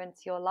come through into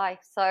your life.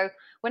 So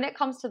when it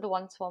comes to the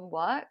one-to-one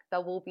work,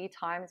 there will be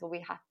times where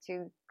we have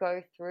to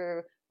go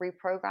through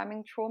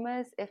reprogramming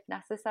traumas if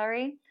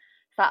necessary.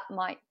 That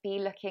might be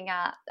looking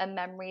at a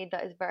memory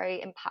that is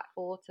very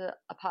impactful to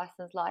a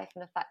person's life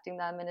and affecting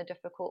them in a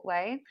difficult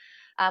way.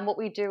 And what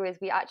we do is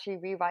we actually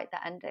rewrite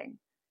the ending.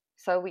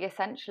 So we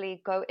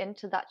essentially go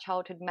into that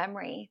childhood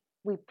memory.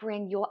 We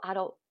bring your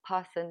adult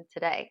person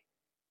today.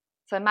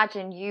 So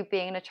imagine you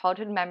being in a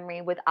childhood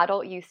memory with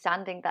adult you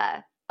standing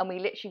there, and we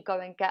literally go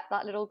and get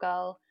that little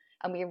girl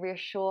and we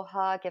reassure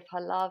her, give her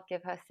love,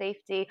 give her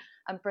safety,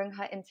 and bring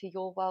her into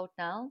your world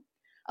now.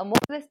 And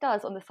what this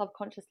does on the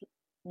subconscious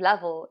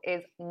level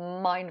is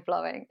mind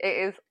blowing.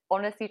 It is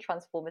honestly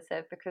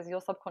transformative because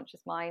your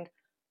subconscious mind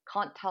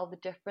can't tell the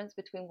difference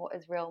between what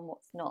is real and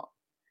what's not.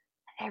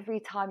 Every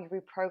time you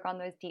reprogram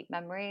those deep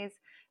memories,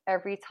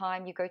 every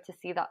time you go to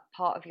see that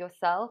part of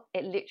yourself,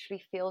 it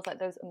literally feels like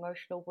those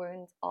emotional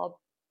wounds are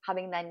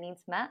having their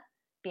needs met,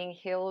 being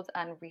healed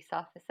and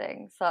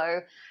resurfacing.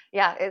 So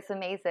yeah, it's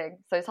amazing.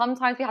 So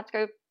sometimes we have to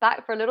go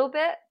back for a little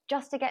bit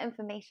just to get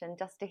information,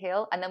 just to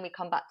heal, and then we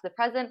come back to the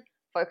present,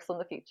 focus on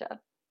the future.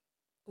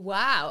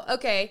 Wow.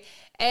 Okay.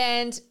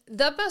 And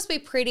that must be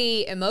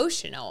pretty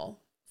emotional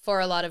for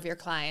a lot of your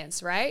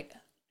clients, right?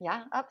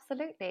 Yeah,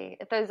 absolutely.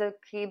 If those are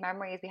key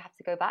memories we have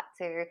to go back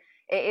to,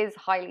 it is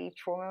highly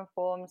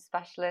trauma-informed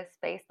specialist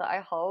space that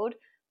I hold.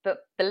 But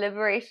the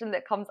liberation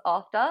that comes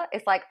after,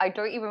 it's like I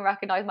don't even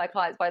recognize my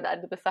clients by the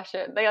end of the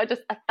session. They are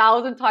just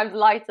 1,000 times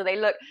lighter. They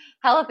look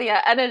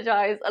healthier,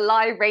 energized,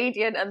 alive,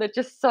 radiant, and they're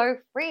just so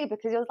free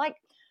because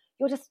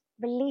you're just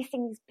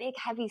releasing these big,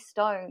 heavy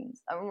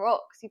stones and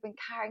rocks you've been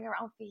carrying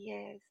around for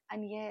years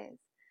and years.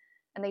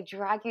 And they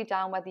drag you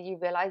down whether you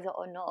realize it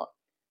or not.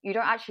 You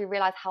don't actually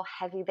realize how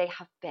heavy they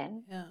have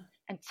been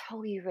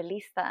until you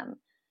release them.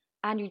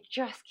 And you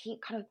just keep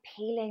kind of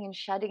peeling and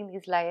shedding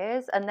these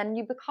layers. And then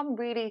you become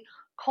really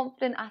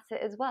confident at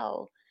it as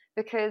well.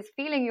 Because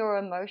feeling your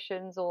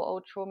emotions or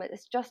old trauma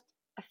is just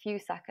a few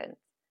seconds.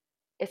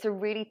 It's a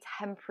really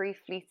temporary,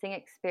 fleeting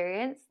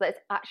experience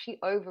that's actually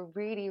over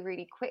really,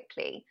 really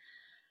quickly.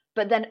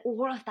 But then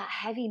all of that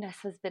heaviness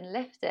has been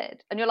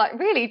lifted. And you're like,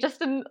 really?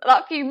 Just in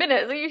that few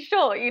minutes? Are you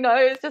sure? You know,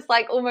 it's just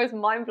like almost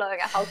mind-blowing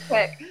at how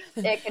quick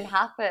it can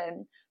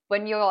happen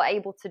when you're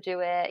able to do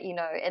it, you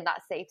know, in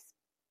that safe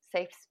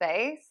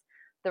space.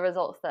 The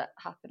results that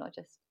happen are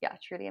just, yeah,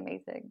 truly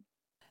amazing.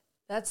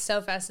 That's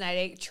so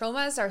fascinating.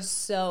 Traumas are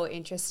so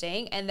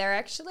interesting, and they're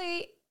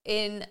actually,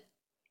 in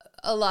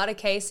a lot of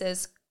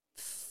cases,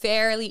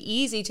 fairly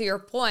easy, to your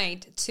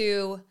point,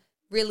 to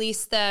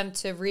release them,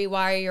 to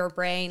rewire your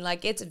brain.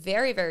 Like, it's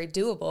very, very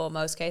doable in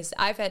most cases.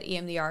 I've had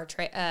EMDR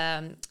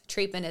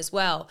treatment as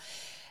well.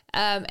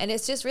 And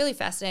it's just really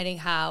fascinating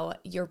how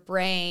your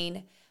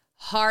brain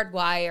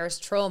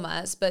hardwires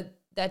traumas, but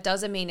that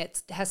doesn't mean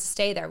it has to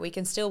stay there. We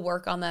can still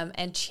work on them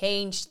and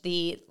change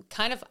the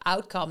kind of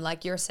outcome,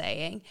 like you're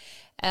saying,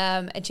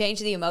 and change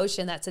the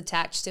emotion that's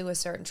attached to a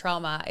certain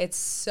trauma. It's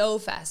so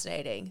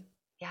fascinating.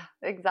 Yeah,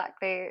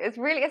 exactly.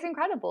 It's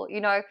incredible.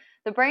 You know,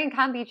 the brain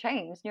can be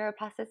changed,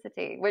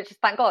 neuroplasticity, which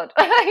thank God,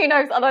 you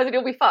know, otherwise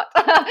it'll be fucked.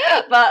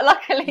 But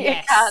luckily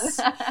it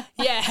can.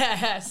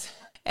 Yes.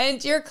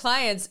 And your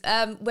clients,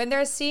 when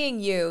they're seeing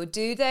you,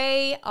 do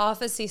they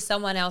often see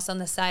someone else on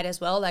the side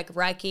as well, like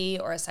Reiki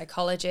or a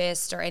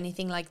psychologist or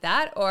anything like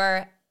that?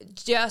 Or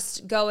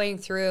just going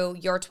through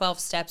your 12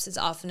 steps is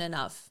often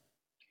enough?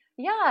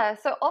 Yeah,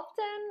 so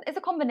often it's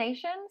a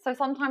combination. So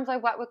sometimes I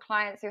work with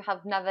clients who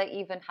have never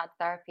even had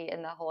therapy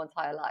in their whole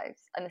entire lives.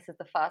 And this is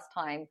the first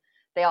time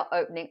they are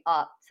opening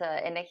up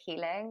to inner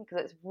healing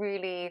because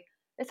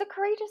it's a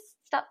courageous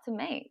step to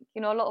make.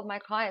 You know, a lot of my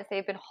clients,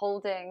 they've been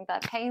holding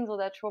their pains or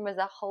their traumas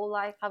their whole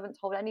life, haven't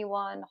told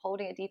anyone,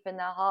 holding it deep in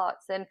their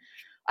hearts. And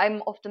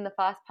I'm often the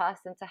first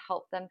person to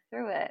help them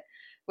through it,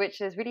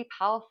 which is really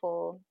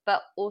powerful.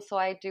 But also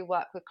I do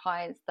work with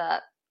clients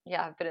that,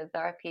 yeah, have been in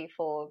therapy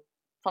for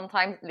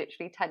sometimes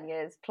literally 10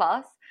 years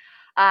plus,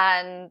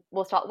 and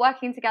we'll start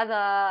working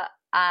together,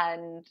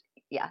 and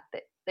yeah,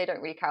 they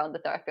don't really carry on the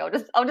therapy. I'll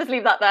just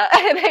leave that there.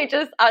 They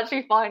just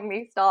actually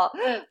finally start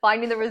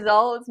finding the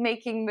results,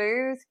 making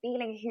moves,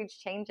 feeling huge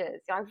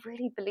changes. I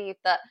really believe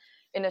that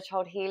inner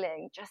child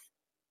healing just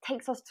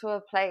takes us to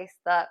a place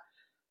that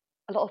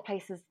a lot of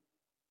places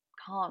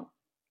can't.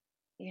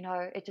 You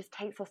know, it just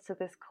takes us to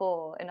this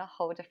core in a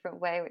whole different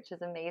way, which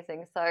is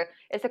amazing. So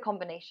it's a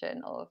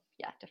combination of,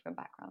 yeah, different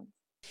backgrounds.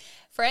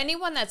 For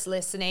anyone that's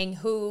listening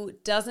who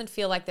doesn't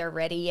feel like they're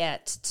ready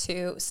yet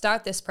to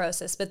start this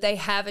process, but they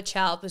have a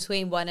child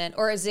between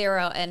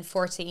 0 and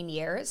 14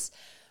 years,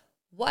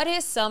 what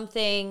is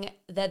something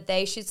that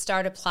they should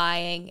start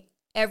applying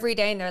every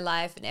day in their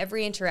life and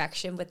every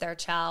interaction with their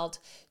child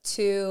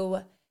to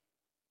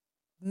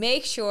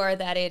make sure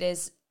that it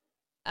is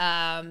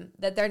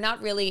that they're not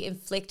really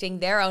inflicting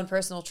their own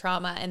personal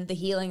trauma and the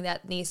healing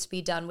that needs to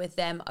be done with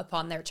them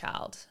upon their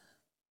child?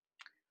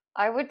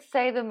 I would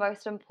say the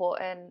most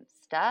important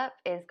step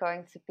is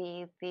going to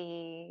be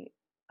the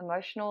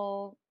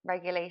emotional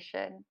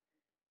regulation.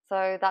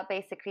 So that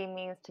basically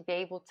means to be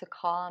able to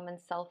calm and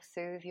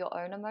self-soothe your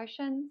own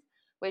emotions,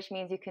 which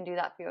means you can do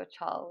that for your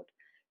child.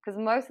 Because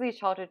most of these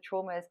childhood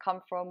traumas come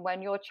from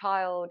when your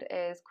child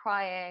is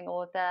crying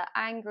or they're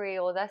angry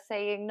or they're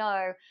saying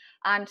no.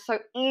 And so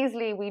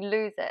easily we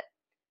lose it.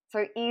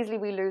 So easily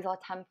we lose our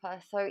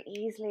temper. So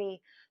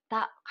easily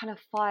that kind of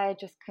fire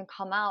just can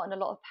come out. And a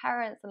lot of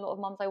parents and a lot of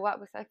moms I work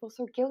with say, I feel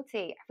so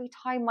guilty. Every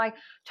time my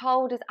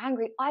child is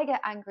angry, I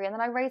get angry. And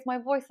then I raise my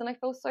voice and I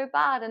feel so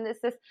bad. And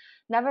it's this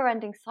never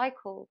ending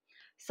cycle.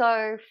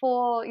 So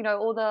for,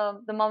 all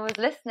the mamas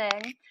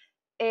listening,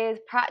 is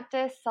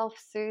practice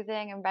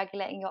self-soothing and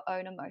regulating your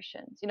own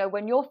emotions.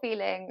 When you're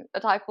feeling a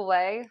type of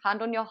way,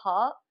 hand on your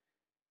heart,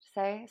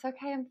 say, it's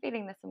okay, I'm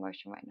feeling this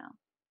emotion right now.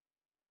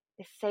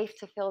 It's safe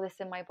to feel this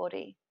in my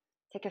body.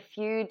 Take a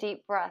few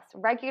deep breaths.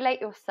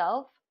 Regulate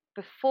yourself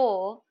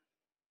before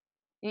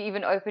you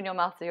even open your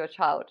mouth to your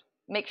child.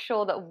 Make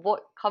sure that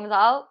what comes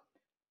out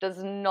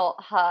does not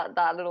hurt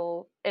that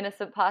little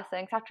innocent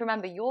person. Because you have to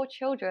remember, your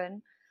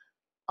children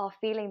are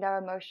feeling their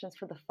emotions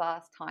for the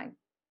first time.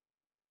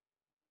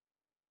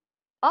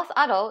 Us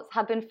adults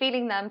have been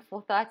feeling them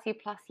for 30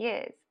 plus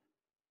years.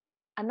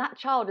 And that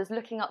child is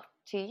looking up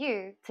to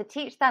you to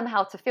teach them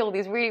how to feel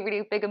these really,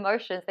 really big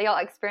emotions they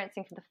are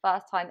experiencing for the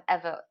first time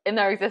ever in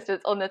their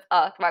existence on this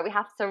earth, right? We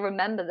have to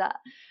remember that,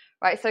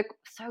 right? So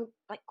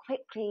like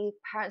quickly,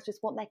 parents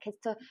just want their kids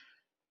to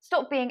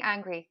stop being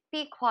angry,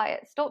 be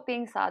quiet, stop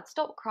being sad,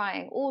 stop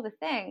crying, all the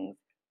things.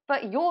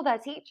 But you're their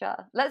teacher.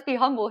 Let's be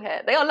humble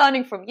here. They are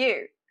learning from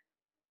you.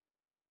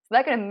 So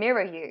they're going to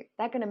mirror you.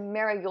 They're going to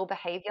mirror your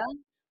behavior.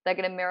 They're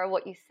going to mirror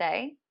what you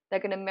say. They're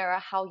going to mirror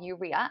how you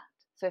react.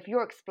 So if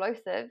you're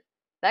explosive,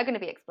 they're going to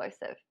be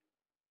explosive.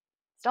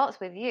 Starts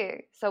with you.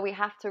 So we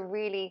have to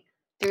really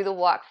do the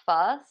work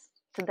first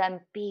to then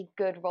be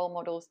good role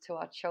models to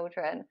our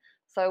children.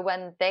 So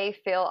when they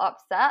feel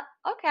upset,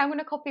 okay, I'm going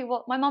to copy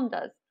what my mom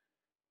does.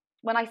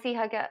 When I see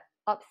her get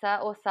upset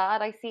or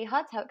sad, I see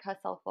her take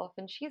herself off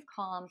and she's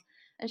calm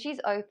and she's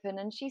open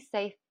and she's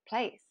safe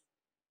place.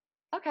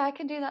 Okay, I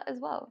can do that as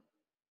well.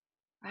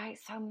 Right?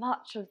 So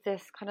much of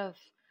this kind of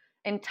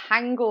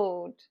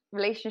entangled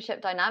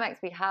relationship dynamics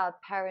we have,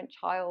 parent,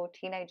 child,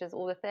 teenagers,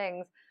 all the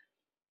things,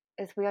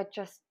 is we are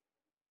just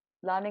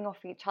learning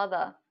off each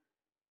other.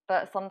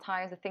 But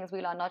sometimes the things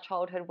we learned in our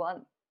childhood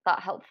weren't that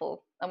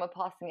helpful and we're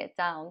passing it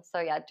down. So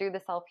yeah, do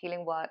the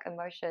self-healing work,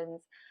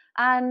 emotions,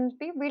 and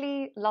be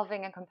really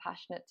loving and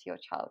compassionate to your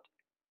child.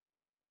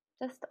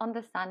 Just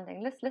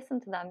understanding. Let's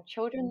listen to them.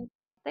 Children,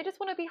 they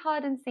just want to be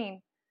heard and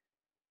seen.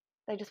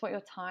 They just want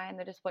your time.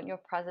 They just want your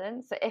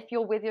presence. So if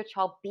you're with your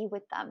child, be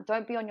with them.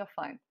 Don't be on your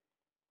phone.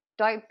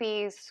 Don't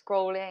be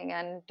scrolling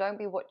and don't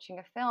be watching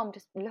a film.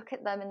 Just look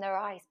at them in their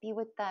eyes. Be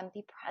with them.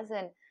 Be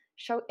present.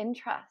 Show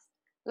interest.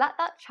 Let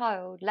that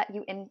child let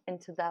you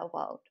into their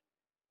world.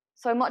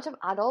 So much of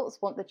adults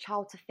want the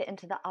child to fit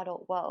into the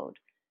adult world.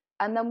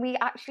 And then we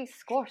actually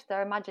squash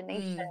their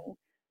imagination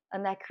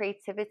and their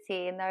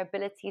creativity and their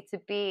ability to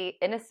be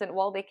innocent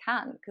while they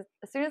can. Because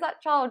as soon as that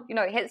child,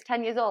 hits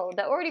 10 years old,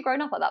 they're already grown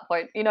up at that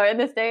point, in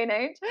this day and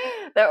age.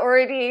 They're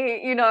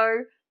already,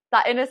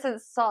 that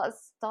innocence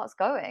starts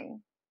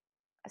going.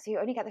 So you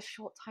only get the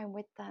short time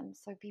with them.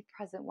 So be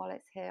present while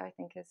it's here, I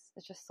think is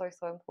just so,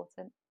 so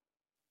important.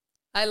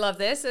 I love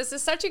this. This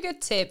is such a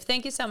good tip.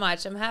 Thank you so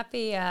much. I'm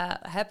happy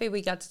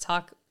we got to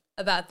talk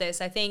about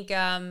this. I think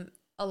a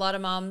lot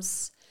of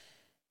moms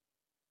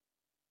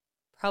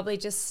probably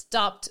just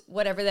stopped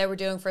whatever they were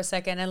doing for a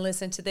second and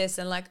listened to this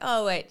and like,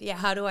 oh, wait, yeah,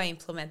 how do I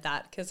implement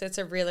that? Because it's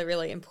a really,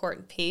 really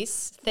important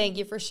piece. Thank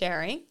you for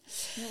sharing.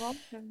 You're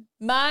welcome.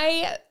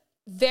 My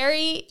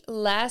very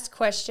last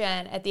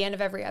question at the end of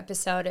every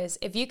episode is,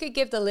 if you could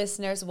give the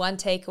listeners one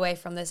takeaway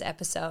from this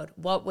episode,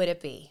 what would it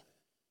be?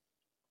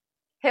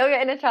 Heal your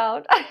inner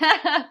child.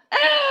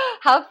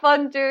 Have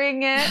fun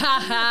doing it.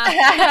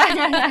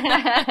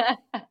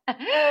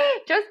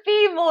 Just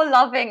be more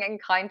loving and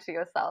kind to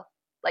yourself.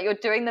 Like you're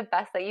doing the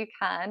best that you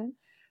can,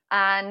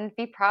 and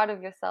be proud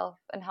of yourself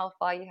and how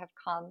far you have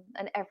come.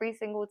 And every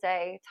single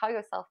day, tell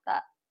yourself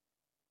that.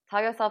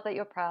 Tell yourself that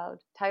you're proud.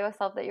 Tell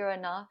yourself that you're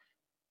enough,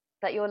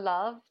 that you're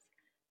loved,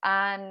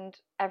 and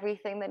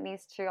everything that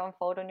needs to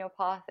unfold on your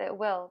path, it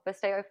will. But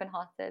stay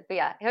open-hearted. But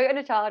yeah, heal your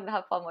inner child and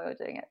have fun while you're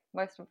doing it.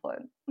 Most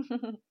important.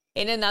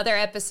 In another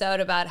episode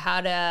about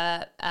how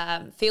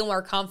to feel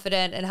more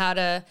confident and how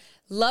to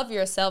love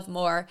yourself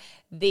more,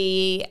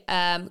 the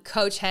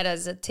coach had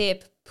as a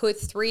tip, put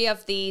 3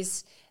 of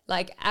these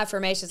like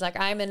affirmations, like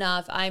I'm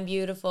enough, I'm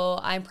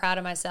beautiful, I'm proud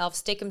of myself,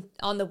 stick them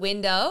on the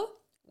window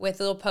with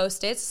little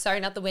post-its,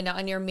 sorry, not the window,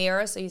 on your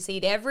mirror, so you see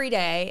it every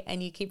day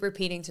and you keep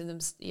repeating to them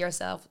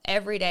yourself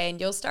every day, and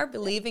you'll start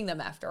believing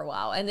them after a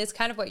while. And it's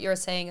kind of what you're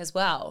saying as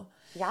well.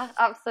 Yeah,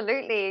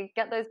 absolutely.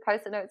 Get those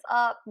post-it notes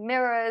up,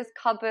 mirrors,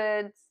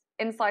 cupboards,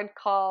 inside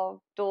car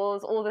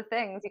doors, all the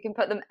things. You can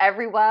put them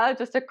everywhere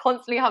just to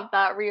constantly have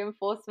that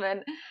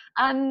reinforcement.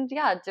 And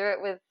yeah, do it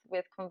with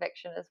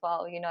conviction as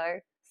well,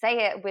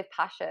 say it with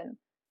passion.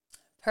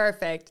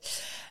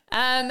 Perfect.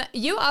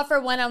 You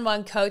offer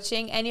one-on-one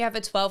coaching and you have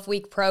a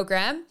 12-week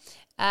program.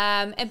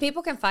 And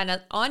people can find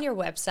it on your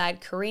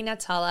website,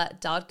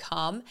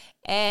 carinatalla.com.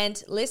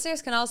 And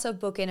listeners can also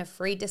book in a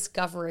free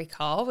discovery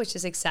call, which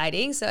is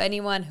exciting. So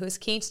anyone who's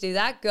keen to do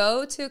that,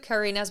 go to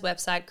Carina's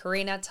website,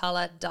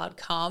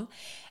 carinatalla.com.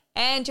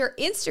 And your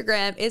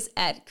Instagram is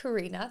at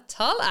Carina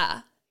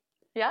Talla.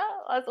 Yeah,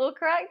 that's all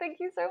correct. Thank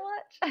you so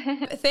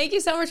much. Thank you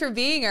so much for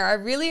being here. I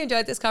really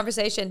enjoyed this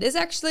conversation. This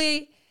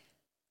actually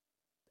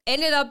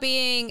ended up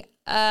being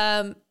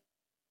a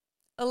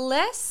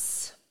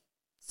less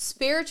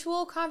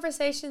spiritual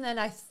conversation than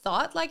I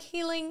thought like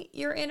healing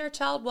your inner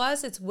child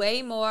was. It's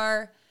way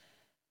more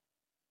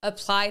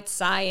applied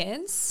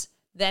science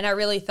than I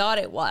really thought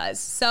it was.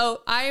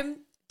 So I'm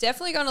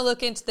definitely going to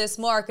look into this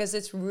more because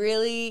it's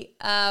really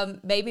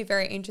made me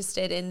very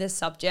interested in this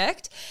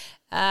subject.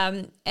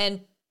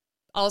 And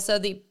also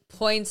the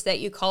points that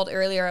you called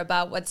earlier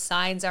about what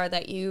signs are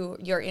that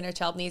your inner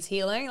child needs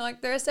healing.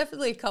 Like there's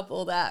definitely a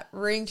couple that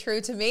ring true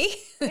to me.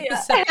 Yeah.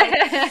 So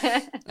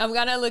I'm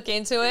going to look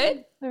into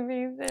it.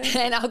 Amazing.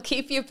 And I'll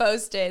keep you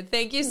posted.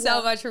 Thank you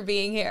so much for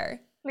being here.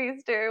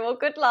 Please do. Well,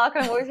 good luck.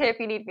 I'm always here if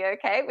you need me,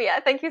 okay? But yeah,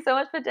 thank you so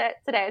much for today.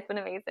 It's been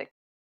amazing.